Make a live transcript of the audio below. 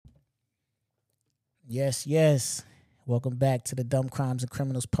Yes, yes. Welcome back to the Dumb Crimes and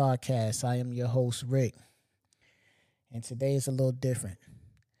Criminals podcast. I am your host, Rick. And today is a little different.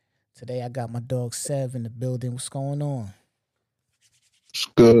 Today I got my dog Sev in the building. What's going on? It's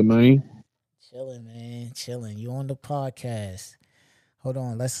good, man. Chilling, man. Chilling. You on the podcast. Hold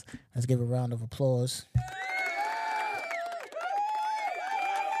on. Let's give a round of applause.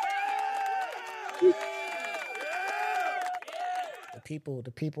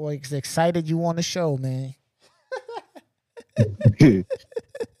 The people are excited you on the show, man. it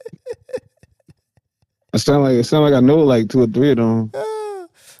sound like I know like two or three of them.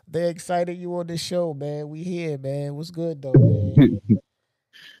 They're excited you on the show, man. We here, man. What's good though, man?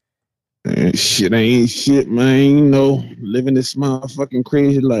 Man, shit ain't shit, man. Living this motherfucking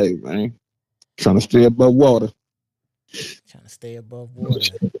crazy life, man. Trying to stay above water. Trying to stay above water.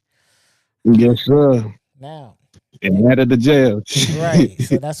 Yes, sir. Now, And out of the jail. right.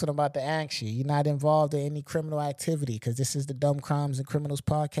 So that's what I'm about to ask you. You're not involved in any criminal activity because this is the Dumb Crimes and Criminals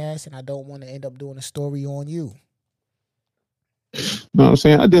podcast, and I don't want to end up doing a story on you. Know what I'm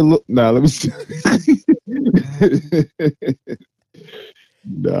saying? I did look. Nah, let me see.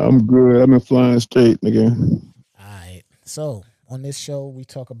 Nah, I'm good. I've been flying straight, nigga. All right. So on this show, we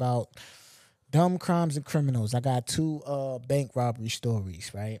talk about dumb crimes and criminals. I got two bank robbery stories,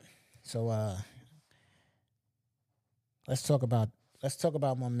 right? So let's talk about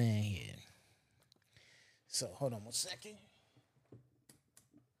my man here. So hold on one second.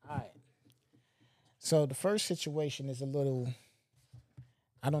 All right. So the first situation is a little,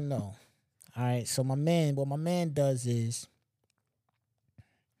 I don't know. All right. So what my man does is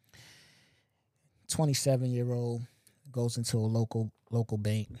 27-year-old goes into a local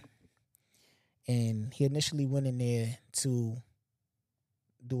bank, and he initially went in there to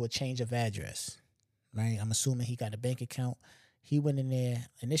do a change of address. Right? I'm assuming he got a bank account. He went in there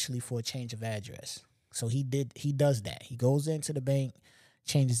initially for a change of address. So he does that. He goes into the bank,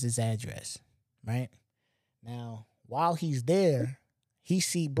 changes his address. Right? Now, while he's there, he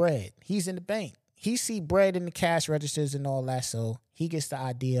see bread. He's in the bank. He see bread in the cash registers and all that. So he gets the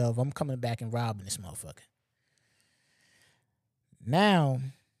idea of, I'm coming back and robbing this motherfucker. Now,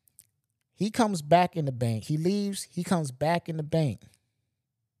 he comes back in the bank. He leaves. He comes back in the bank.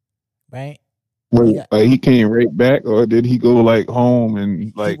 Right? Wait, he came right back, or did he go like home and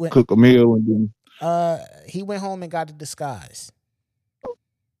He like went. cook a meal and then? He went home and got a disguise.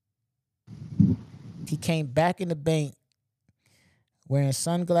 He came back in the bank wearing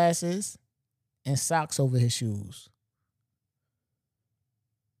sunglasses and socks over his shoes.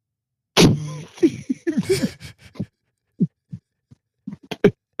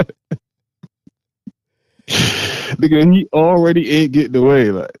 Nigga, he already ain't getting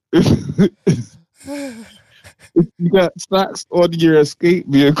away. Like, you got socks on your escape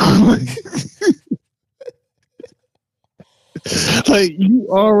vehicle. Like, you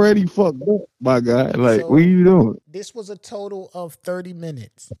already fucked up, my guy. Like, what are So you doing? this was a total of 30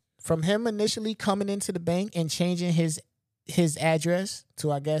 minutes from him initially coming into the bank and changing his address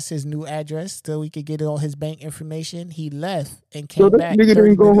to, I guess, his new address so he could get all his bank information. He left and So came this back nigga 30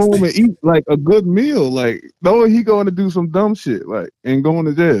 didn't go minutes home later. and eat like a good meal. Like, no, he going to do some dumb shit, like, and going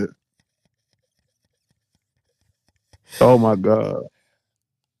to jail. Oh my god.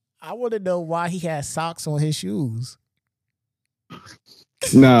 I want to know why he had socks on his shoes.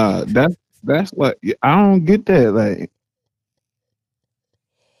 Nah, that's like, I don't get that. Like,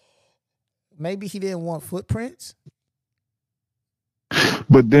 Maybe he didn't want footprints.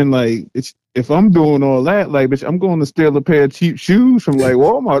 but then like, it's if I'm doing all that, like, bitch, I'm going to steal a pair of cheap shoes from like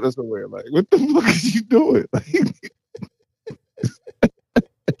Walmart or somewhere. Like, what the fuck is you doing? Like,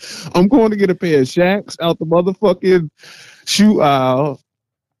 I'm going to get a pair of Shacks out the motherfucking shoe aisle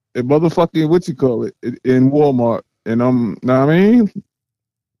and motherfucking what you call it in Walmart, and know what I mean?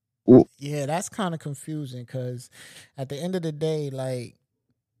 Well, Yeah, that's kind of confusing because at the end of the day, like,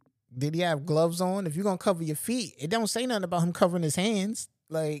 did he have gloves on? If you're gonna cover your feet, it don't say nothing about him covering his hands.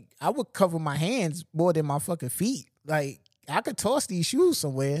 Like, I would cover my hands more than my fucking feet. Like, I could toss these shoes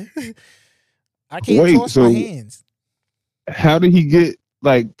somewhere. I can't wait, toss my so hands. how did he get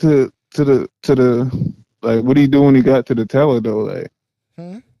like to the like what he do when he got to the teller though? Like,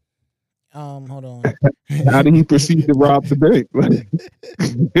 Hmm? Hold on. how did he proceed to rob the bank?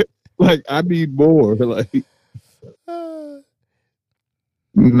 Like, like I need more. Like,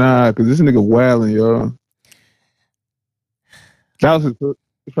 nah, cause this nigga wilding, y'all. That was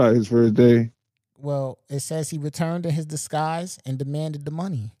probably his first day. Well, it says he returned in his disguise and demanded the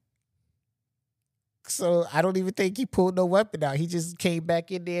money. So I don't even think he pulled no weapon out. He just came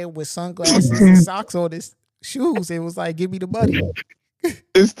back in there with sunglasses and socks on his shoes and was like, "Give me the money."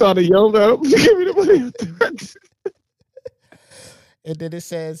 It started yelling at him, give me the money. And then it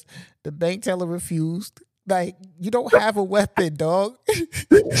says the bank teller refused. Like, you don't have a weapon, dog.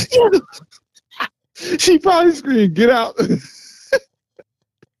 She probably screamed, get out.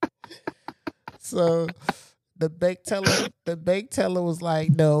 So the bank teller was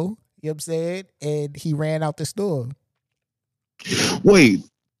like, no, you know what I'm saying? And he ran out the store. Wait,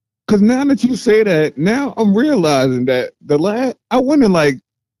 because now that you say that, now I'm realizing that I went in like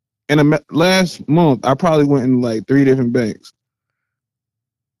last month, I probably went in like 3 different banks.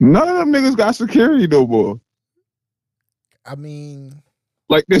 None of them niggas got security no more. I mean,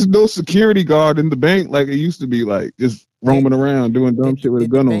 like there's no security guard in the bank like it used to be, like just roaming around doing dumb shit with a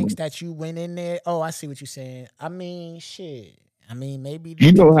gun the on banks them. that you went in there? Oh, I see what you're saying. I mean, shit. I mean, maybe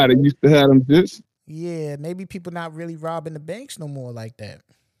You know people. how they used to have them shits? Yeah, maybe people not really robbing the banks no more like that.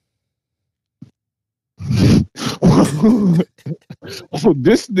 Oh,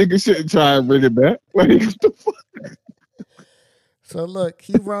 this nigga shouldn't try and bring it back. Like, what the fuck? So look,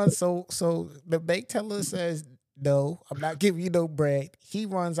 he runs. So the bank teller says, "No, I'm not giving you no bread." He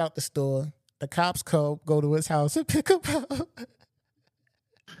runs out the store. The cops come, go to his house and pick him up.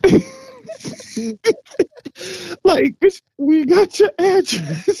 Like, bitch, we got your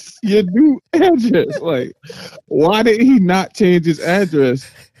address, your new address. Like, why did he not change his address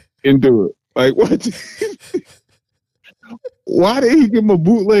and do it? Like, what? Why did he give him a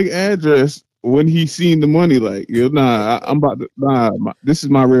bootleg address when he seen the money? Like, I'm about to, this is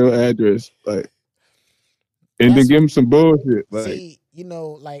my real address. Like, and then give him some bullshit. Like, see, you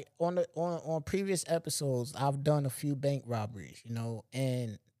know, like on previous episodes, I've done a few bank robberies, you know,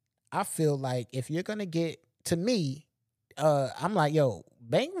 and I feel like if you're gonna get to me, I'm like, yo,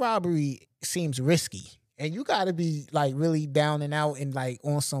 bank robbery seems risky. And you gotta be like really down and out and like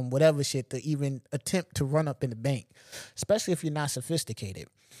on some whatever shit to even attempt to run up in the bank, especially if you're not sophisticated.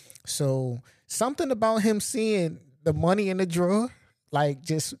 So something about him seeing the money in the drawer, like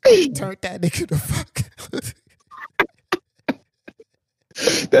just turned that nigga the fuck.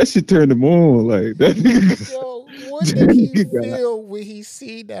 that shit turned him on. Like that nigga. Yo, what did he feel when he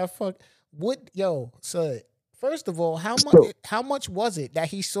see that fuck? So first of all, how much was it that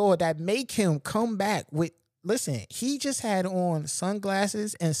he saw that make him come back with? Listen, he just had on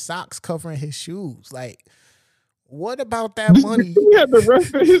sunglasses and socks covering his shoes. Like, what about that money? He had the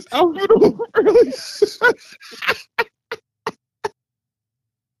rest of his outfit on. Really?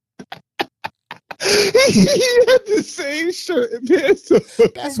 He had the same shirt and pants.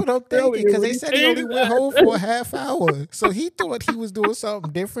 That's what I'm thinking, because they said he only went home for a half hour. So he thought he was doing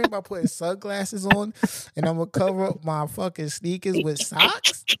something different by putting sunglasses on, and I'm gonna cover up my fucking sneakers with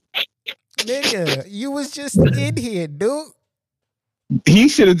socks. Nigga, you was just in here, dude. He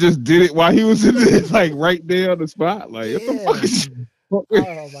should have just did it while he was in there, like right there on the spot. Like, what the fuck is oh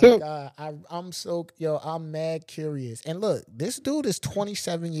my god, I'm mad curious. And look, this dude is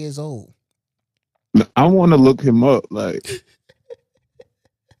 27 years old. I want to look him up. Like,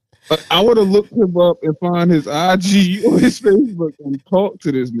 I would have looked him up and find his IG or his Facebook and talk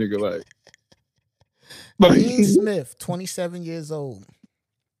to this nigga. Like Dean Smith, 27 years old.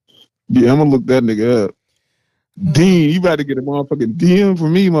 Yeah, I'm gonna look that nigga up. Dean, you about to get a motherfucking DM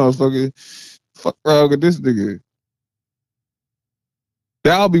from me, motherfucker. Fuck wrong with this nigga.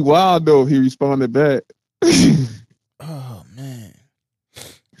 That'll be wild though if he responded back. Oh man.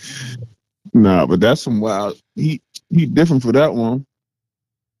 Nah, but that's some wild. He different for that one.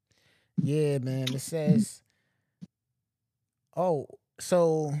 Yeah, man. It says, oh,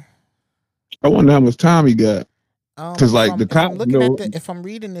 so I wonder how much time he got. Because like the cops know. If I'm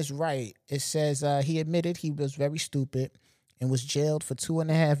reading this right, it says he admitted he was very stupid and was jailed for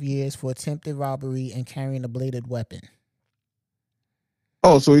 2.5 years for attempted robbery and carrying a bladed weapon.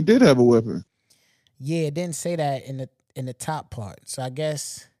 Oh, so he did have a weapon. Yeah, it didn't say that in the top part. So I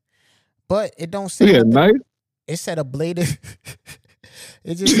guess, but it don't say. Yeah, knife. It said a bladed.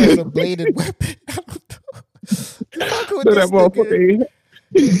 It just says a bladed weapon. I don't know.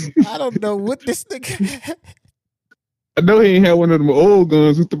 I don't know what this nigga had. I know he ain't had one of them old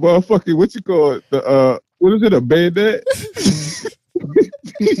guns with the motherfucking, what you call it? What is it, a bayonet? With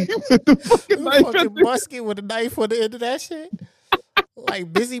the fucking musket with a knife on the end of that shit?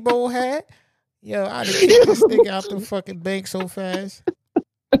 Like Busy Bo had? Yo, I'd have kicked this nigga out the fucking bank so fast.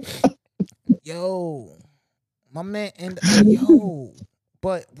 Yo, my man,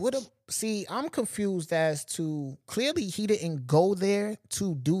 but see, I'm confused as to, clearly he didn't go there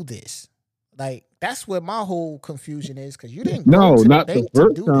to do this. Like, that's where my whole confusion is, because you didn't go to the bank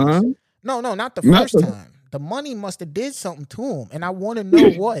to do this. No, not the first time. The money must have did something to him, and I want to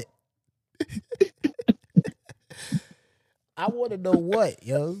know what. I want to know what,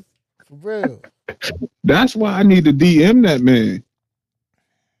 yo. For real. That's why I need to DM that man.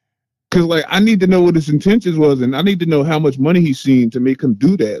 Cause like I need to know what his intentions was, and I need to know how much money he's seen to make him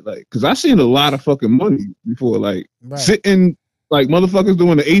do that. Like, cause I seen a lot of fucking money before, like sitting like motherfuckers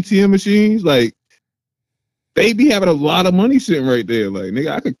doing the ATM machines, like they be having a lot of money sitting right there. Like,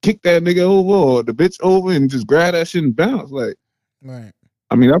 nigga, I could kick that nigga over or the bitch over and just grab that shit and bounce. Like, right.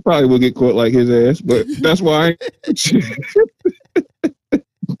 I mean, I probably would get caught like his ass, but that's why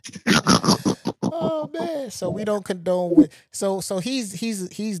Oh man. So we don't condone with so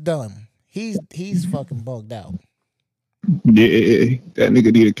he's done. He's fucking bugged out. Yeah, that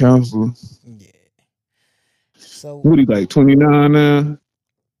nigga need a counselor. Yeah. So what he like 29 now?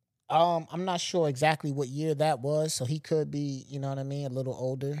 I'm not sure exactly what year that was, so he could be, you know what I mean, a little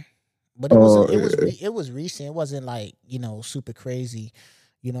older. But it was recent. It wasn't like, you know, super crazy.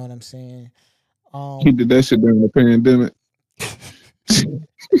 You know what I'm saying? He did that shit during the pandemic. Yeah.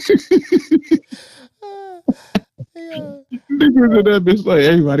 Niggas in that bitch like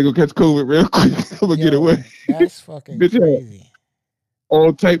everybody go catch COVID real quick. I'm gonna get away. That's fucking bitch crazy.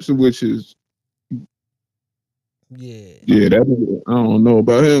 All types of wishes. Yeah. Yeah, that I don't know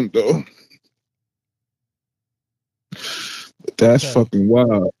about him though. That's fucking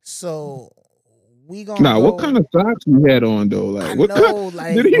wild. So we gonna what kind of socks he had on though? Like, what kind,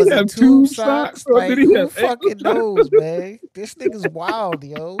 like, did he was have it tube socks? or Like, did he who have fucking knows, man? This nigga's wild,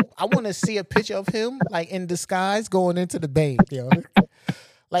 yo. I want to see a picture of him like in disguise going into the bank, yo.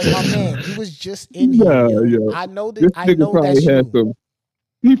 Like, my man, you was just in here, yo. Yo. I know that. This I know that's you.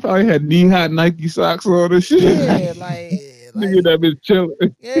 He probably had knee-high Nike socks on and shit. Yeah, like nigga that bitch chilling.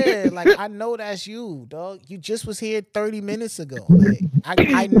 Yeah, like I know that's you, dog. You just was here 30 minutes ago. Like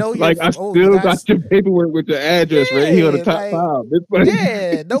I know you're like I still got your paperwork with your address right here on the top file.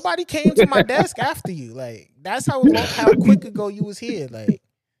 Yeah, nobody came to my desk after you. Like that's how quick ago you was here. Like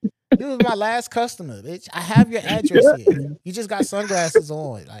you was my last customer, bitch. I have your address here. You just got sunglasses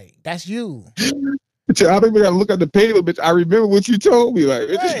on. Like that's you. I don't even gotta look at the paper, bitch. I remember what you told me. Like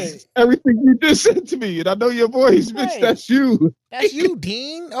everything you just said to me, and I know your voice, bitch. That's you. That's you,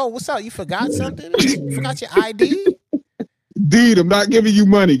 Dean. Oh, what's up? You forgot something? You forgot your ID? Dean, I'm not giving you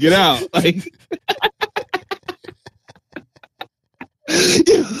money. Get out. Like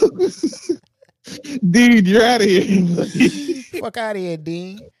Dean, you're out of here. Fuck out of here,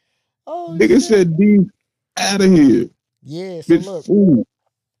 Dean. Oh, nigga said Dean out of here. Yeah, so bitch, look. Fool.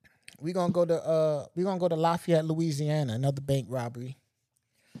 We're gonna go to Lafayette, Louisiana, another bank robbery.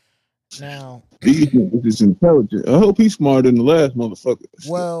 Now these niggas is intelligent. I hope he's smarter than the last motherfucker.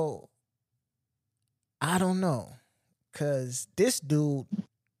 Well, I don't know. Cause this dude,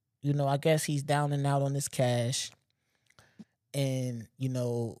 you know, I guess he's down and out on his cash. And, you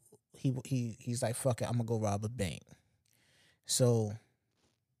know, he's like, fuck it, I'm gonna go rob a bank. So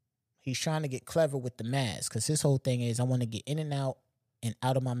he's trying to get clever with the mask, because his whole thing is I want to get in and out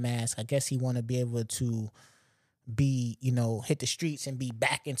of my mask. I guess he want to be able to be, you know, hit the streets and be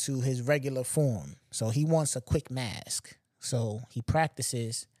back into his regular form. So he wants a quick mask. So he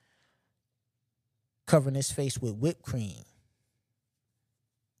practices covering his face with whipped cream.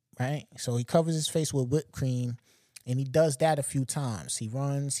 Right? So he covers his face with whipped cream, and he does that a few times. He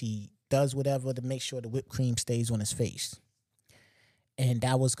runs, he does whatever to make sure the whipped cream stays on his face. And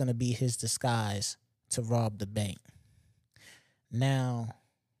that was going to be his disguise to rob the bank. Now,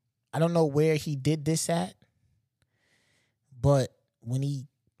 I don't know where he did this at, but when he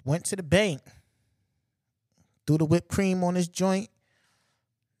went to the bank, threw the whipped cream on his joint,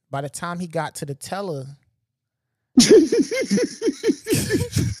 by the time he got to the teller, but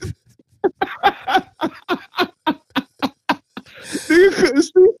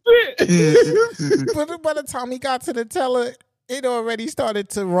by the time he got to the teller, it already started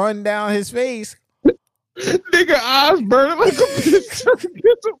to run down his face. Nigga eyes burning like a bitch trying to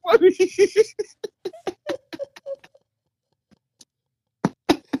get some money.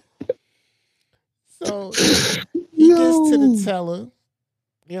 So he gets to the teller,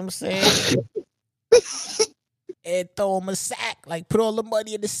 you know what I'm saying? And throw him a sack, like put all the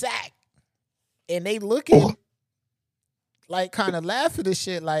money in the sack. And they looking like kind of laughing and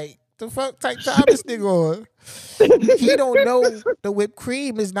shit, like the fuck type time this nigga on. He don't know the whipped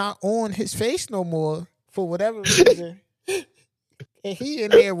cream is not on his face no more for whatever reason. And he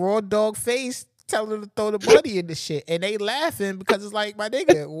in there raw dog face telling him to throw the money in the shit. And they laughing because it's like, my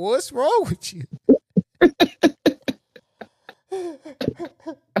nigga, what's wrong with you?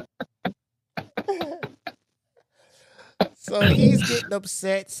 So he's getting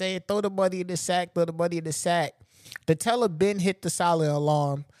upset, saying, throw the money in the sack, throw the money in the sack. The teller Ben hit the silent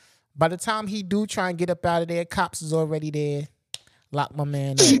alarm. By the time he do try and get up out of there, cops is already there. Lock my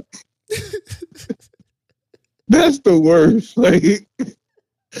man up. That's the worst. Like,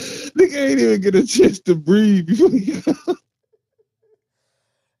 nigga ain't even get a chance to breathe before he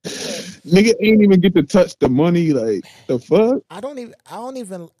nigga ain't even get to touch the money. Like, the fuck? I don't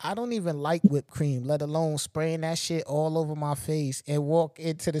even like whipped cream, let alone spraying that shit all over my face and walk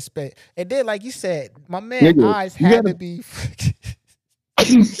into the space. And then, like you said, my man Nigga, eyes you had gotta to be.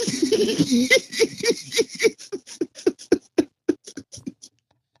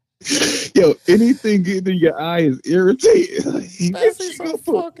 Yo, anything getting in your eye is irritating. Like, what Especially you some gonna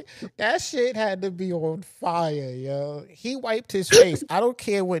put? fucking that shit had to be on fire, yo. He wiped his face. I don't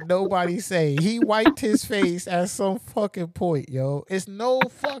care what nobody say. He wiped his face at some fucking point, yo. It's no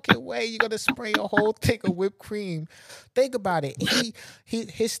fucking way you're gonna spray a whole thing of whipped cream. Think about it.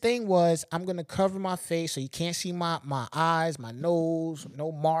 His thing was, I'm gonna cover my face so you can't see my eyes, my nose,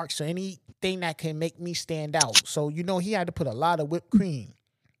 no marks or anything that can make me stand out. So he had to put a lot of whipped cream.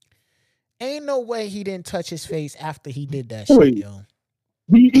 Ain't no way he didn't touch his face after he did that shit, Wait, yo.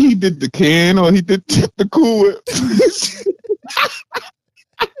 he did the can or he did the Cool Whip?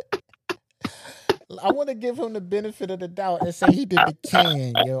 I want to give him the benefit of the doubt and say he did the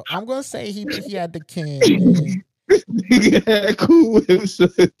can, yo. I'm gonna say he had the can, man. Nigga had Cool Whip. Son.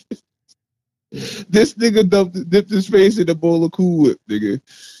 This nigga dipped his face in a bowl of Cool Whip, nigga.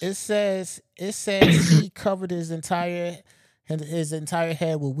 It says he covered his entire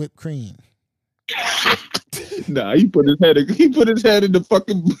head with whipped cream. Nah, he put his head in the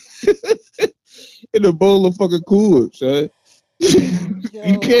fucking in a bowl of fucking Cool Whip, son. You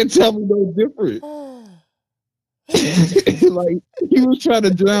Yo. can't tell me no different. Like he was trying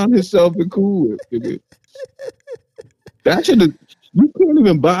to drown himself in Cool Whip, nigga. That should have. You can't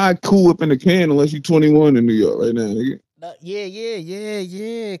even buy Cool Whip in a can unless you're 21 in New York right now, nigga.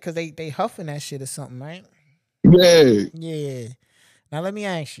 Yeah. Because they huffing that shit or something, right? Yeah. Yeah. Now let me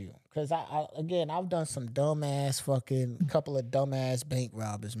ask you, because I've done some dumbass fucking couple of dumbass bank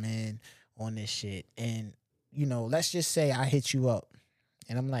robbers, man, on this shit, and let's just say I hit you up,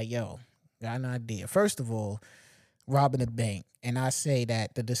 and I'm like, yo, got an idea. First of all, robbing a bank, and I say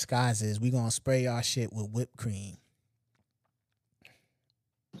that the disguise is we gonna spray our shit with whipped cream.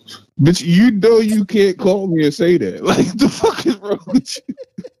 But you know you can't call me and say that. Like the fuck is wrong with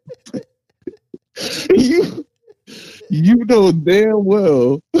you? You know damn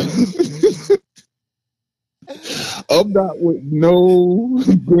well I'm not with no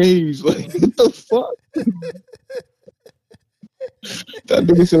games. Like what the fuck? That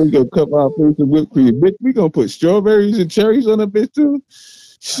nigga said we gonna cover our face with whipped cream. Bitch, we gonna put strawberries and cherries on that bitch too.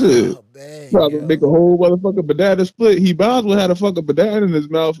 Shit. Oh man, Probably yo. make a whole motherfucking banana split. He might as well had a fucking banana in his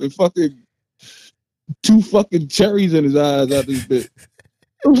mouth and fucking 2 fucking cherries in his eyes out this bitch.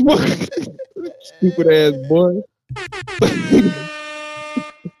 Stupid ass boy.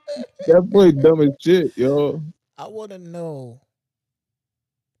 That boy dumb as shit, yo. I want to know.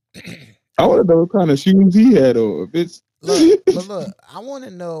 I want to know what kind of shoes he had on, bitch. Look, I want to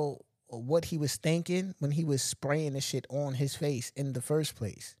know what he was thinking when he was spraying the shit on his face in the first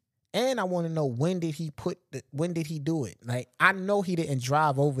place. And I want to know when did he do it? Like, I know he didn't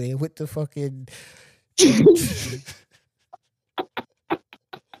drive over there with the fucking.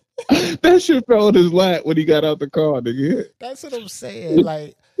 That shit fell on his lap when he got out the car, nigga. That's what I'm saying.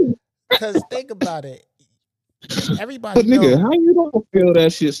 Like, cause think about it. Everybody But nigga, know. how you don't feel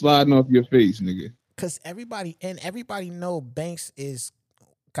that shit sliding off your face, nigga? Cause everybody know banks is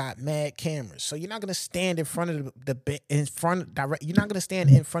got mad cameras, so you're not gonna stand in front of You're not gonna stand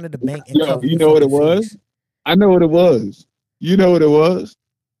in front of the bank and Yo, cover you your know what it fucking was? face. I know what it was. You know what it was?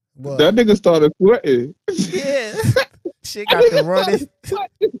 What? That nigga started sweating. Yeah, shit got the running.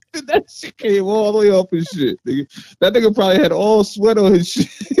 That shit came all the way off his shit, nigga. That nigga probably had all sweat on his shit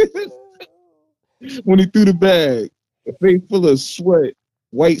when he threw the bag. A face full of sweat,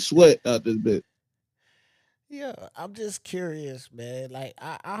 white sweat out this bitch. Yeah, I'm just curious, man. Like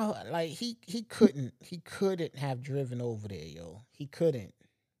I like he couldn't have driven over there, yo. He couldn't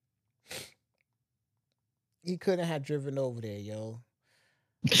have driven over there, yo.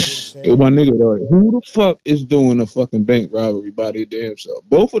 You know what I'm Yo, my saying? nigga, though, who the fuck is doing a fucking bank robbery by their damn self?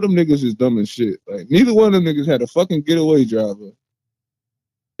 Both of them niggas is dumb as shit. Like, neither one of them niggas had a fucking getaway driver.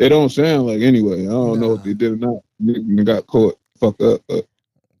 They don't sound like anyway. I don't know if Nah. they did or not. Nigga got caught, fuck up. But,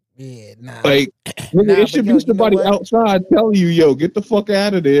 Yeah, nah. like, nigga, Nah, it but should yo, be you know somebody what? outside telling you, yo, get the fuck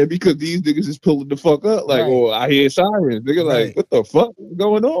out of there because these niggas is pulling the fuck up. Like, Right. oh, I hear sirens. Nigga, like, Right. what the fuck is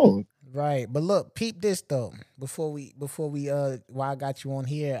going on? Right. But look, peep this though. Before we while I got you on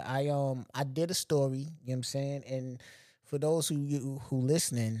here, I did a story, you know what I'm saying? And for those who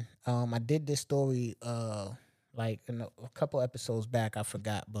listening, I did this story like in a couple episodes back. I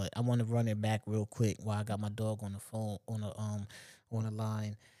forgot, but I want to run it back real quick while I got my dog on the phone on the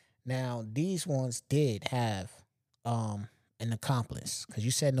line. Now these ones did have an accomplice because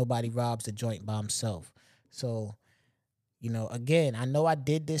you said nobody robs the joint by himself. So again, I know I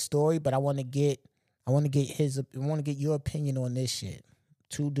did this story, but I want to get your opinion on this shit.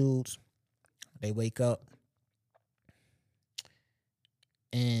 Two dudes, they wake up.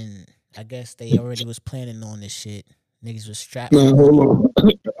 And I guess they already was planning on this shit. Niggas was strapped for money. Hold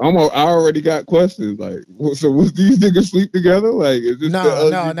on. I already got questions. Like, so was these niggas sleep together? Like, is this No.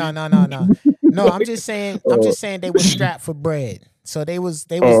 No, I'm just saying they was strapped for bread. So they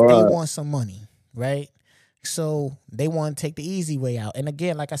want some money, right? So they want to take the easy way out. And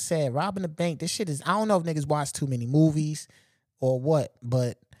again, like I said, robbing the bank, this shit is, I don't know if niggas watch too many movies or what,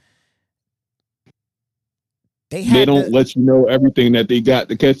 but they don't let you know everything that they got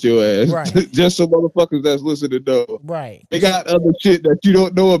to catch your ass. Right. Just so motherfuckers that's listening to know. Right. They got other shit that you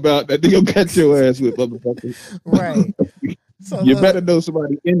don't know about that they gonna catch your ass with, motherfuckers. Right. So you better know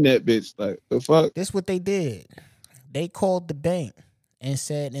somebody in that bitch. Like, the fuck? This what they did. They called the bank and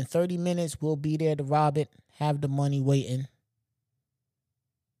said, in 30 minutes, we'll be there to rob it. Have the money waiting.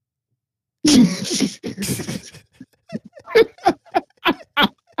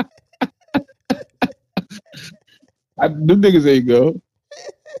 Them niggas ain't go.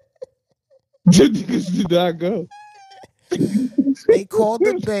 Them niggas did not go. They called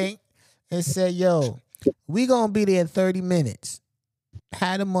the bank and said, yo, we gonna be there in 30 minutes.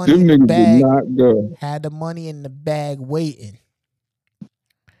 Had the money in the bag. Did not go. Had the money in the bag waiting.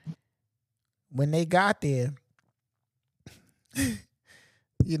 When they got there,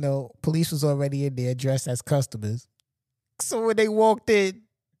 police was already in there dressed as customers. So when they walked in,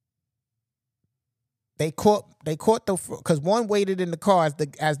 they caught because one waited in the car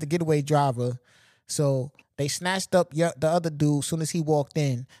as the getaway driver. So they snatched up the other dude. As soon as he walked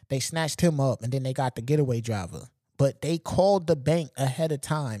in, they snatched him up, and then they got the getaway driver. But they called the bank ahead of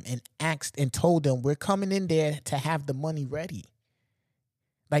time and asked and told them, we're coming in there to have the money ready.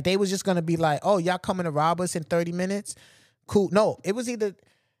 Like, they was just gonna be like, oh, y'all coming to rob us in 30 minutes? Cool. No, it was either,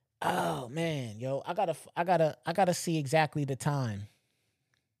 oh man, yo, I gotta see exactly the time.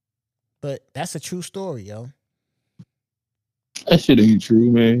 But that's a true story, yo. That shit ain't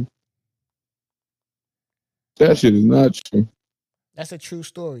true, man. That shit is not true. That's a true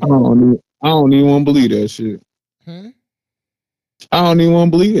story. I don't even want to believe that shit. I don't even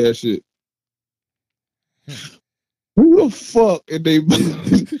want to believe that shit. Who the fuck are they?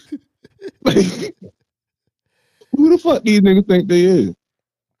 Like, who the fuck these niggas think they is?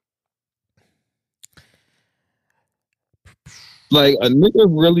 Like, a nigga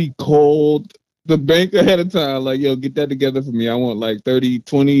really called the bank ahead of time, like, yo, get that together for me. I want like 30,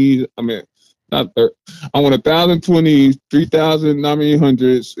 20, I mean, not 30. I want 1,000 20s, 3,000,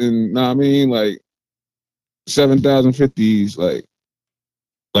 hundreds, and like 7,000 50s. Like,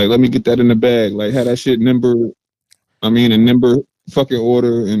 let me get that in the bag. Like, have that shit in number fucking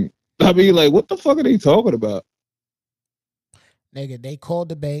order. And like, what the fuck are they talking about? Nigga, they called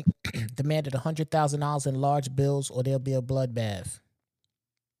the bank, demanded $100,000 in large bills, or there'll be a bloodbath.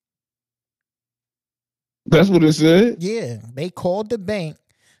 That's what it said? Yeah, they called the bank,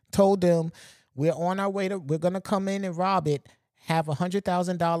 told them, we're on our way we're gonna come in and rob it, have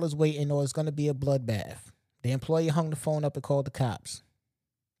 $100,000 waiting, or it's gonna be a bloodbath. The employee hung the phone up and called the cops.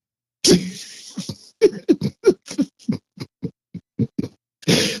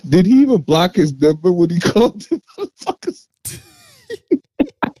 Did he even block his number when he called the motherfuckers?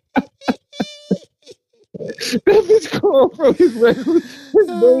 That bitch called from his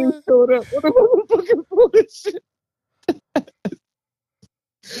name showed up. What the motherfucking bullshit?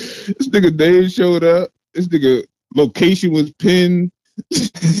 This nigga name showed up. This nigga location was pinned.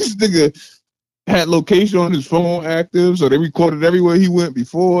 This nigga had location on his phone active, so they recorded everywhere he went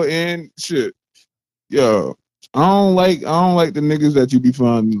before and shit. Yo, I don't like the niggas that you be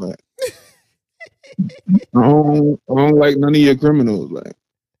finding. Like, I don't like none of your criminals. Like,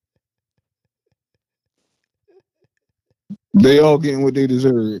 they all getting what they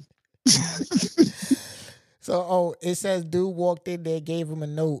deserve. So, it says dude walked in there, gave him a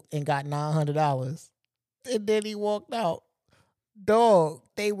note, and got $900. And then he walked out. Dog,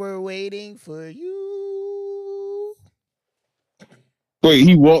 they were waiting for you. Wait,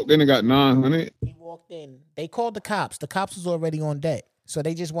 he walked in and got 900? He walked in. They called the cops. The cops was already on deck. So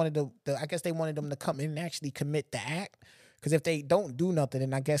they just wanted I guess they wanted them to come in and actually commit the act. Because if they don't do nothing,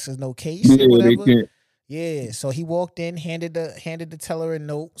 then I guess there's no case or whatever. They can't. Yeah, so he walked in, handed the teller a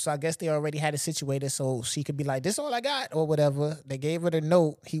note. So I guess they already had it situated so she could be like, "This all I got," or whatever. They gave her the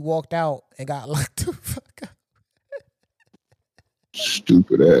note. He walked out and got locked the fuck up.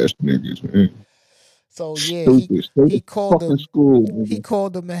 Stupid ass niggas, man. So yeah, Stupid. Stay he to called fucking them. school, He nigga.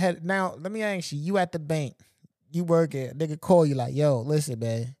 called them ahead. Now let me ask you: you at the bank, you work it. Nigga call you like, "Yo, listen,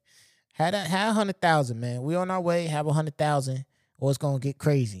 man, had 100,000, man. We on our way. Have 100,000, or it's gonna get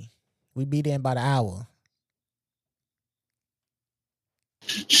crazy. We be there in about an hour."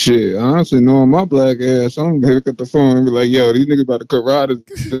 Shit, honestly, knowing my black ass, I'm gonna pick up the phone and be like, "Yo, these niggas about to cut riders.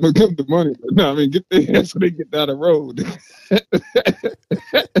 I'm gonna give them the money." No, I mean, get their ass so they get down the road.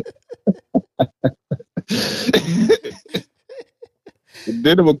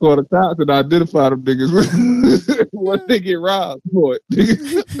 Then I'm gonna call the cops and identify them niggas once they get robbed for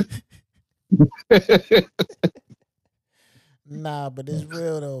it. Nah, but it's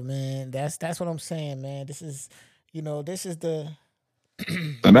real though, man. That's what I'm saying, man. This is, this is the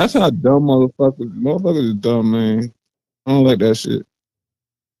And this that's is how dumb motherfuckers is dumb, man. I don't like that shit.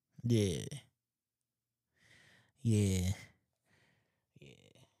 yeah, yeah, yeah.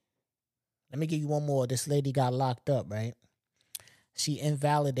 Let me give you one more. This lady got locked up, right? She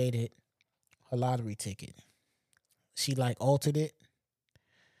invalidated her lottery ticket. She like altered it.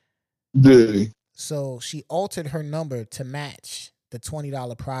 Dude. So she altered her number to match the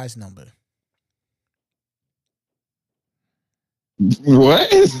 $20 prize number.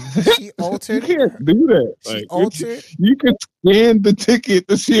 What? She You altered can't do that. she Like altered you can scan the ticket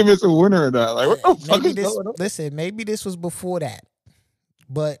to see if it's a winner or not. Like what the fuck maybe is this going on? listen, maybe this was before that.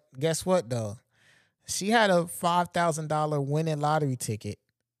 But guess what though? She had a $5,000 winning lottery ticket,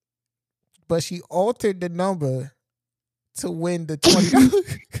 but she altered the number to win the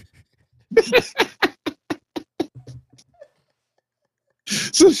 $20.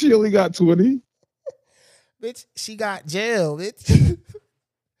 So she only got 20? Bitch, she got jail, bitch,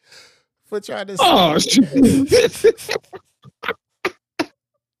 for trying to. Oh shit.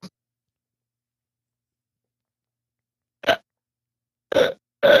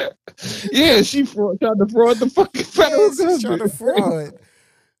 Yeah, she tried to fraud the fucking federal Yeah, she's trying government. to fraud.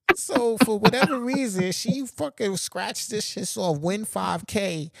 So for whatever reason, she fucking scratched this shit off, win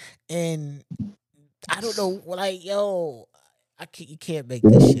 5K, and I don't know, like yo, you can't make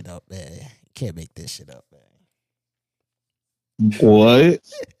this shit up, man. You can't make this shit up, man. What?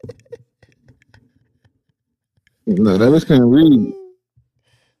 No, that was couldn't read.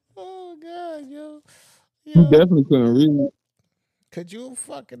 Oh god, yo, He yo, definitely couldn't read. could you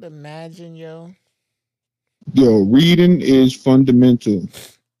fucking imagine, yo? Yo, reading is fundamental.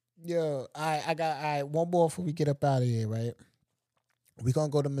 Yo, I got one more before we get up out of here, right? We gonna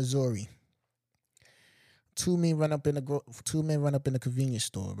go to Missouri. Two men run up in the convenience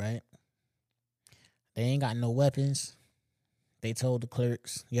store, right? They ain't got no weapons. They told the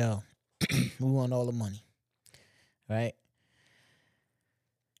clerks, "Yo, we want all the money." Right?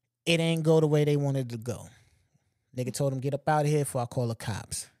 It ain't go the way they wanted to go. Nigga told them, "Get up out of here before I call the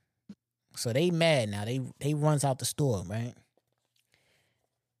cops." So they mad now. They runs out the store, right?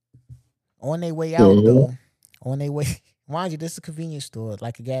 On their way out though, on their way, mind you, this is a convenience store,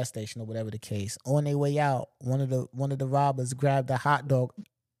 like a gas station or whatever the case. On their way out, one of the robbers grabbed a hot dog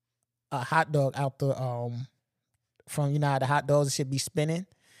out the from how the hot dogs should be spinning.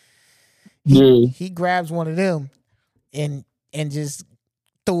 Yeah. He grabs one of them and just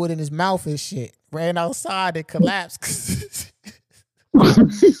threw it in his mouth and shit. Ran outside and collapsed.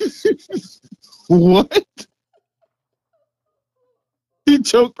 What? He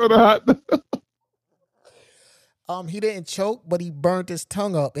choked on a hot dog. He didn't choke, but he burnt his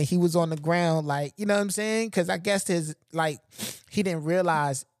tongue up and he was on the ground, like, you know what I'm saying? Because I guess he didn't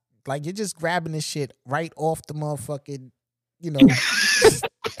realize, like, you're just grabbing this shit right off the motherfucking,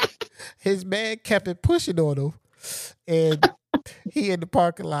 his man kept it pushing on him. And he in the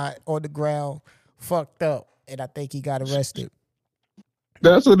parking lot on the ground, fucked up. And I think he got arrested.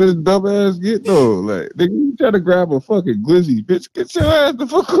 That's what this dumb ass get though. Like, nigga, you try to grab a fucking glizzy, bitch. Get your ass the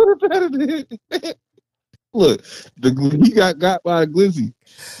fuck out of there. Look, he got by a glizzy.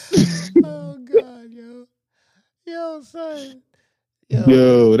 Oh God, yo, son,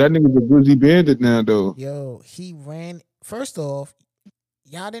 Yo, that nigga's a glizzy bandit now though. yo, he ran. First off,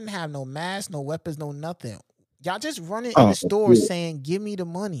 y'all didn't have no mask, no weapons, no nothing. Y'all just running in the store Shit. saying, "Give me the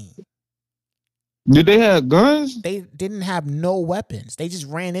money." Did they have guns? They didn't have no weapons. They just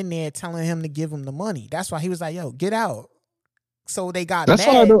ran in there telling him to give him the money. That's why he was like, "Yo, get out." So they got That's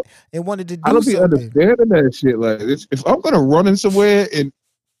why mad and wanted to I do don't be something. understanding that shit. Like, if I'm gonna run in somewhere and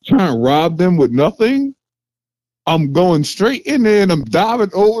try and rob them with nothing, I'm going straight in there and I'm diving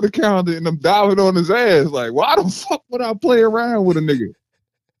over the counter and I'm diving on his ass. Like, why the fuck would I play around with a nigga?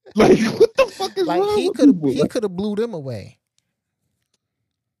 Like, what the fuck is Like wrong he with could have people? he Like, could have blew them away.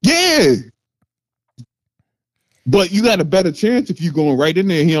 yeah. But you got a better chance if you going right in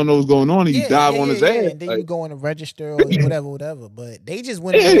there and he don't know what's going on and you dive on his ass. And then Like, you go in the register or whatever. But they just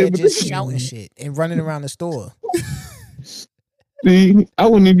went in yeah, there but just shouting shit and running around the store. see, I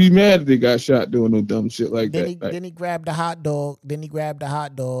wouldn't even be mad if they got shot doing no dumb shit like Then that. he Like, then he grabbed the hot dog. And you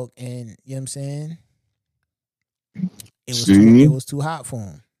know what I'm saying? It see, was too hot for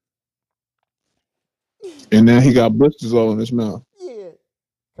him. and now he got blisters all in his mouth. Yeah.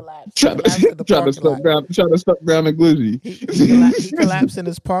 He Try collapsed in the try to parking suck lot. down, try to suck down the glizzy. He collapsed in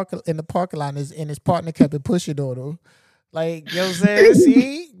the parking lot and his partner kept it pushing on him. Like, you know what I'm saying?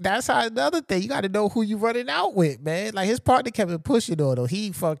 See, that's how another thing. You got to know who you running out with, man. Like, his partner kept it pushing on him.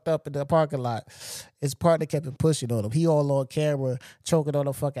 He fucked up in the parking lot. His partner kept it pushing on him. He all on camera choking on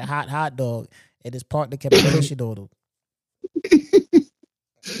a fucking hot dog, and his partner kept it pushing on him.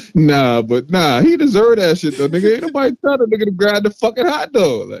 Nah, he deserved that shit though, nigga. Ain't nobody tell the nigga to grab the fucking hot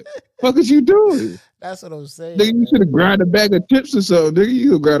dog. Like, fuck is you doing? That's what I'm saying, Nigga, you should have grabbed a bag of chips or something, nigga.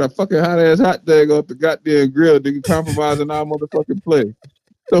 You could grab a fucking hot ass hot dog off the goddamn grill, nigga, compromising our motherfucking play.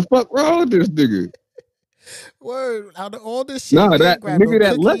 The fuck wrong with this nigga? Word, out of all this shit, Nah, you that ain't grab no nigga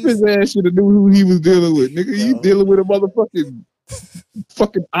that left cookies. his ass should have knew who he was dealing with. Nigga, you Yo. dealing with a motherfucking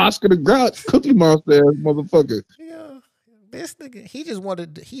fucking Oscar the Grouch Cookie Monster ass motherfucker. Yeah. This nigga, he just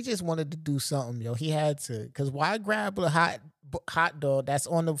wanted to do something, yo. He had to, cause why grab a hot dog that's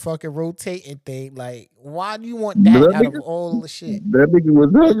on the fucking rotating thing? Like, why do you want But that that out of nigga, all the shit? that nigga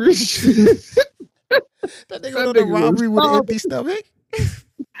was hungry. That nigga That on the nigga was robbery with an empty stomach.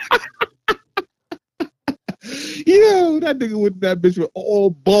 Yo, that nigga with that bitch with all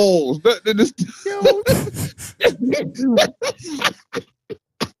balls. Yo,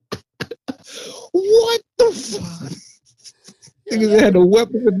 What the fuck? yo, Niggas had no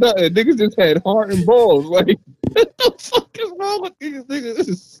weapons or nothing. Niggas just had heart and balls. Like, what the fuck is wrong with these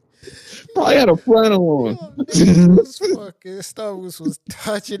niggas? Probably had a flannel on. niggas was fucking stomachs was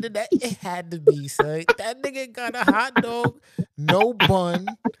touching it. It had to be, son. That nigga got a hot dog, no bun,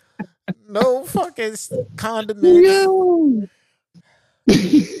 no fucking condiments. Yo.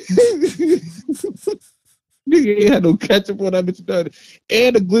 Nigga ain't had no ketchup on that bitch. Nothing.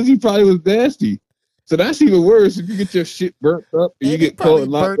 And the glizzy probably was nasty. So that's even worse if you get your shit burnt up and you And he get caught probably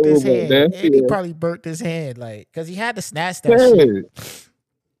and locked burnt his over. hand. Nasty. And he probably burnt his hand, like, cause he had to snatch that shit. Yeah.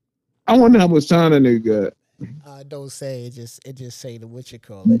 I wonder how much time that nigga got. Don't say it. Just say the what you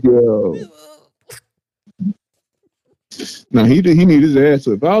call it. Yo. No, he need his ass.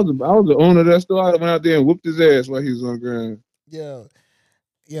 So if I was the owner of that store, I went out there and whooped his ass while he was on the ground.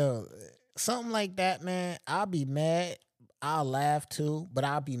 Yo, something like that, man. I'll be mad. I'll laugh too, but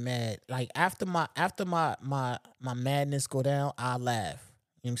I'll be mad. Like after my madness go down, I'll laugh.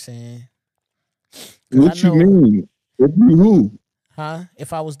 You know what I'm saying? What you mean? What you who? Huh?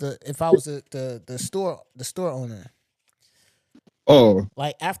 If I was the store owner. Oh.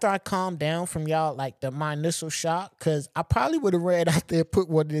 Like after I calmed down from y'all, like my initial shock, cause I probably would have ran out there and put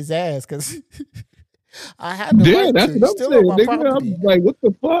one in his ass, cause I had the right That's to. what You I'm still saying, on my nigga. property. I was like, what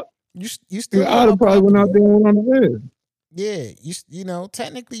the fuck? You still I'd on my have probably property. went out there and went on the bed. Yeah, you know,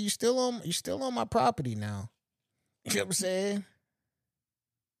 technically you still on my property now. You know what I'm saying?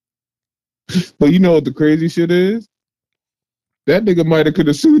 But you know what the crazy shit is? That nigga might have could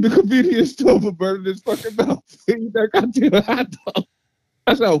have sued the convenience store for burning his fucking mouth. That goddamn hot dog.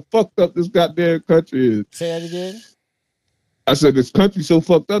 That's how fucked up this goddamn country is. Say that again. I said this country's so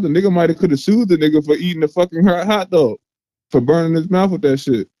fucked up. The nigga might have could have sued the nigga for eating the fucking hot dog, for burning his mouth with that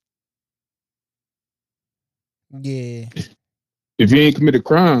shit. Yeah. If he ain't committed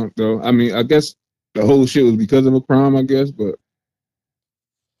crime, though, I mean, I guess the whole shit was because of a crime, I guess, but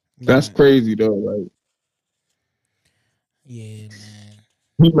that's crazy though. Like, yeah, man.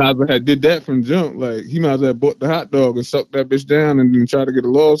 He might as well have did that from jump. Like, he might as well have bought the hot dog and sucked that bitch down and then try to get a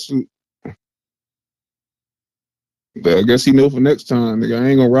lawsuit. But I guess he know for next time, nigga, I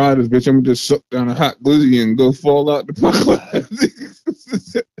ain't gonna ride this bitch. I'm gonna just suck down a hot glizzy and go fall out the parking lot.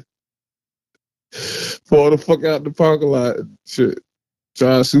 Fall the fuck out the parking lot. Shit.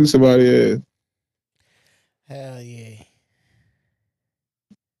 Try to sue somebody else. Hell yeah.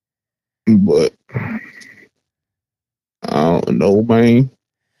 But I don't know, man.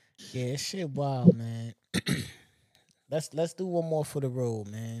 Yeah, shit wild, man. Let's do one more for the road,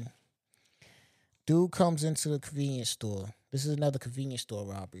 man. Dude comes into the convenience store. This is another convenience store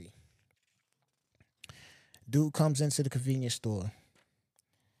robbery. Dude comes into the convenience store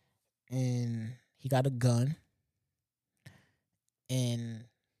and he got a gun and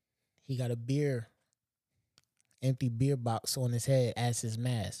he got a empty beer box on his head as his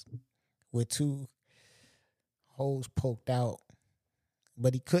mask with 2 holes poked out,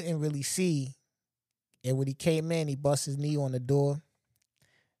 but he couldn't really see. And when he came in, he bust his knee on the door.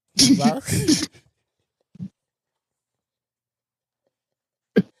 He robbed.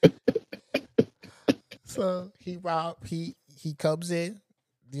 So he comes in.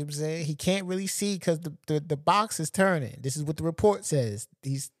 You know what I'm saying? He can't really see because the box is turning. This is what the report says.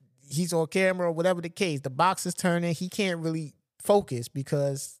 He's on camera or whatever the case. The box is turning. He can't really focus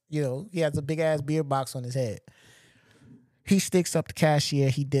because, he has a big ass beer box on his head. He sticks up the cashier.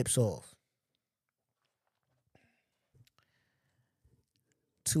 He dips off.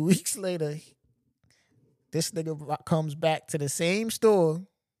 2 weeks later, this nigga comes back to the same store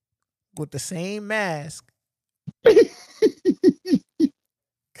with the same mask.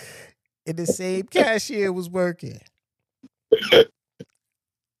 And the same cashier was working.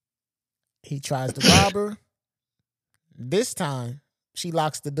 He tries to rob her. This time, she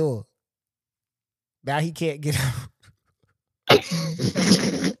locks the door. Now he can't get out.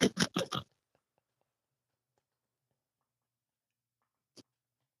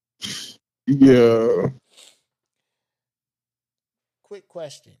 Yeah. Quick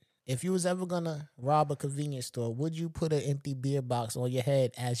question. If you was ever gonna rob a convenience store, would you put an empty beer box on your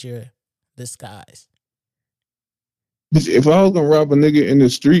head as your disguise? If I was gonna rob a nigga in the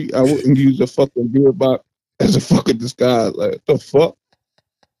street, I wouldn't use a fucking beer box as a fucking disguise. Like, the fuck?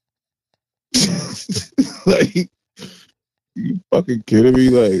 Like, you fucking kidding me?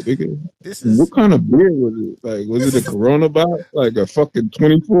 Like, nigga, what kind of beer was it? Like, was it a Corona box? Like a fucking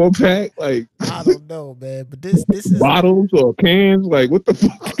 24 pack? Like, I don't know, man. But this is bottles or cans? Like, what the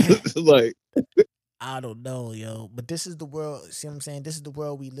fuck? Like, I don't know, yo. But this is the world. See what I'm saying? This is the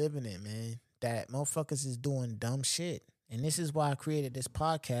world we living in, man. That motherfuckers is doing dumb shit. And this is why I created this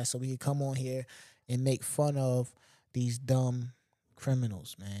podcast, so we can come on here and make fun of these dumb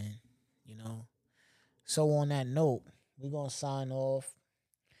criminals, man. So on that note, we're going to sign off.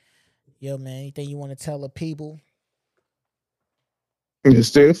 Yo, man, anything you want to tell the people? Yeah,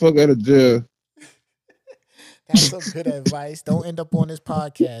 stay the fuck out of jail. That's some good advice. Don't end up on this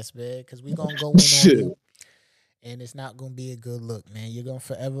podcast, man, because we're going to go in on you. And it's not going to be a good look, man. You're going to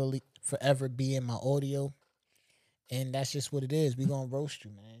forever be in my audio. And that's just what it is. We're going to roast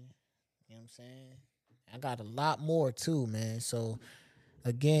you, man. You know what I'm saying? I got a lot more, too, man. So,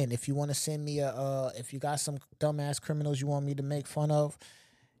 again, if you want to send me if you got some dumbass criminals you want me to make fun of,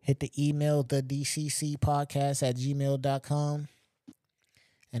 hit the email, thedccpodcast@gmail.com.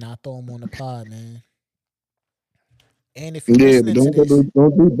 And I'll throw them on the pod, man. And if you're listening to this,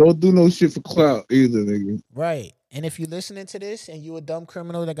 don't do no shit for clout either, nigga. Right. And if you're listening to this and you a dumb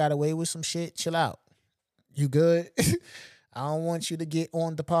criminal that got away with some shit, chill out. You good? I don't want you to get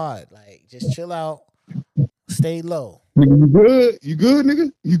on the pod. Like, just chill out. Stay low. You good? You good,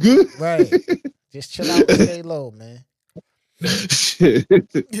 nigga? You good? Right. Just chill out and stay low, man. Shit. You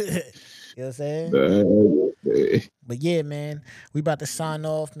know what I'm saying? But yeah, man, we about to sign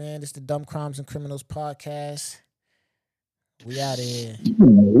off, man. This is the Dumb Crimes and Criminals podcast. We out of here.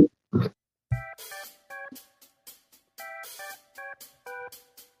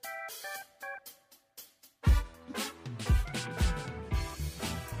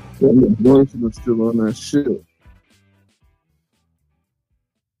 The boyfriend is still on that shit.